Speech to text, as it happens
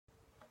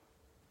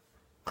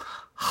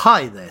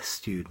Hi there,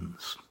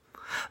 students.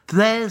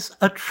 There's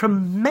a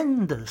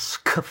tremendous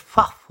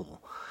kerfuffle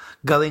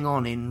going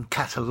on in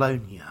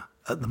Catalonia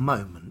at the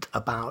moment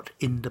about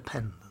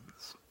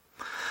independence.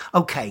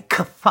 Okay,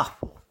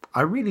 kerfuffle.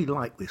 I really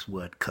like this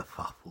word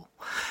kerfuffle.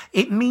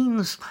 It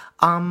means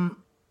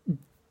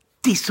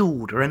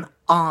disorder, an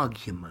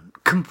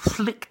argument,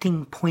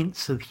 conflicting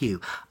points of view,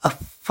 a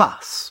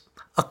fuss,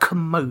 a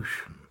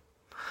commotion.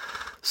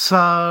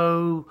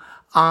 So,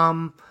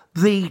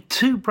 the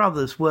two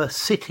brothers were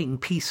sitting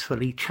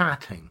peacefully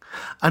chatting,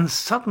 and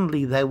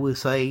suddenly there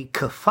was a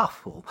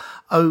kerfuffle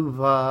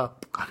over,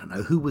 I don't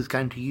know, who was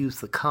going to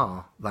use the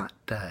car that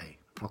day.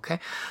 Okay?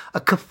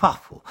 A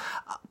kerfuffle,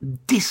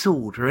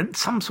 disorder, and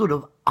some sort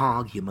of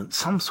argument,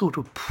 some sort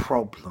of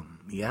problem,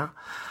 yeah?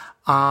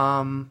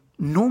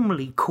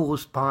 Normally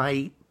caused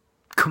by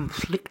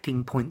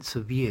conflicting points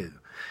of view,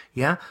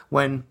 yeah?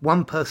 When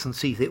one person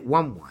sees it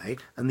one way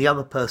and the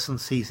other person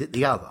sees it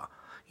the other.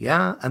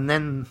 Yeah, and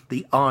then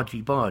the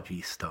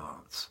argy-bargy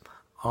starts.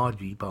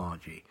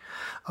 Argy-bargy.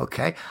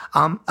 Okay,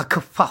 a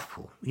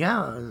kerfuffle.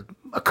 Yeah,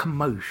 a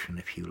commotion,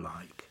 if you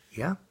like.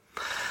 Yeah.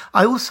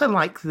 I also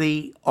like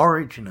the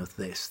origin of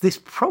this.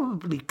 This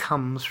probably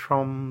comes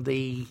from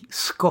the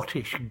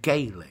Scottish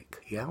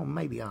Gaelic, yeah, or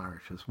maybe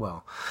Irish as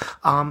well.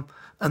 And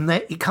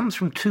it comes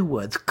from two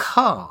words: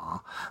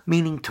 car,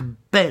 meaning to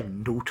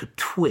bend or to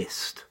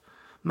twist,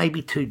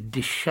 maybe to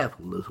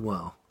dishevel as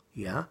well.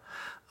 Yeah,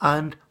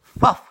 and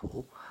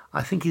fuffle,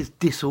 I think, is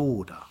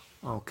disorder,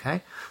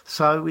 okay?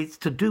 So it's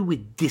to do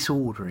with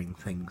disordering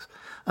things.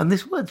 And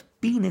this word's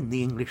been in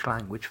the English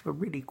language for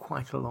really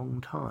quite a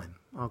long time,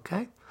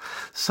 okay?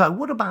 So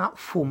what about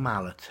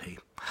formality?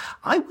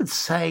 I would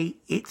say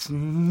it's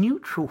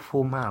neutral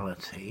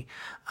formality,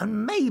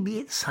 and maybe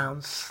it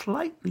sounds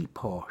slightly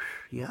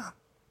posh, yeah?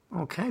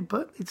 Okay,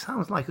 but it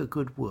sounds like a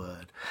good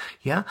word,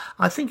 yeah?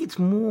 I think it's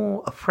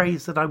more a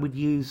phrase that I would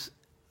use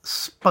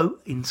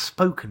in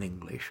spoken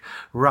English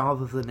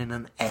rather than in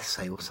an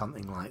essay or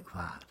something like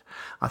that.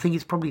 I think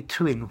it's probably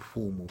too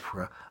informal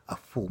for a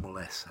formal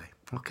essay.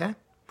 Okay?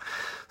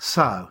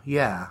 So,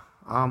 yeah,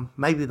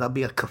 maybe there'll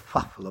be a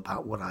kerfuffle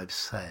about what I've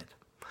said.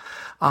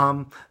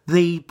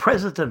 The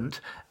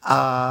president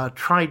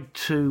tried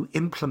to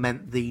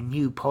implement the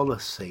new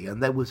policy,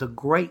 and there was a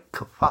great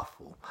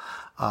kerfuffle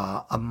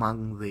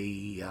among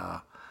the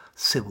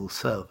civil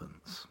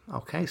servants.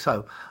 Okay,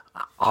 so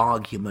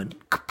argument,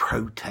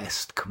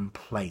 protest,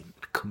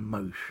 complaint,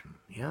 commotion.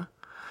 Yeah,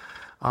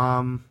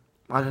 I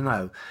don't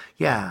know.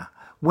 Yeah,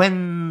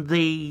 when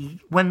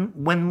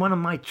one of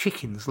my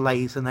chickens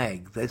lays an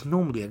egg, there's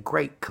normally a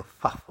great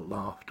kerfuffle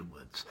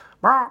afterwards,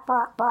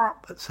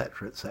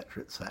 etc.,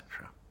 etc., etc.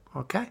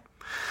 Okay,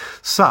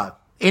 so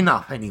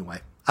enough anyway.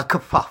 A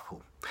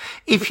kerfuffle.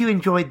 If you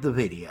enjoyed the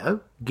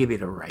video, give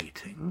it a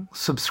rating,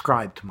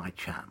 subscribe to my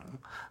channel,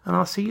 and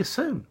I'll see you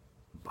soon.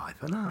 Bye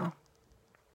for now.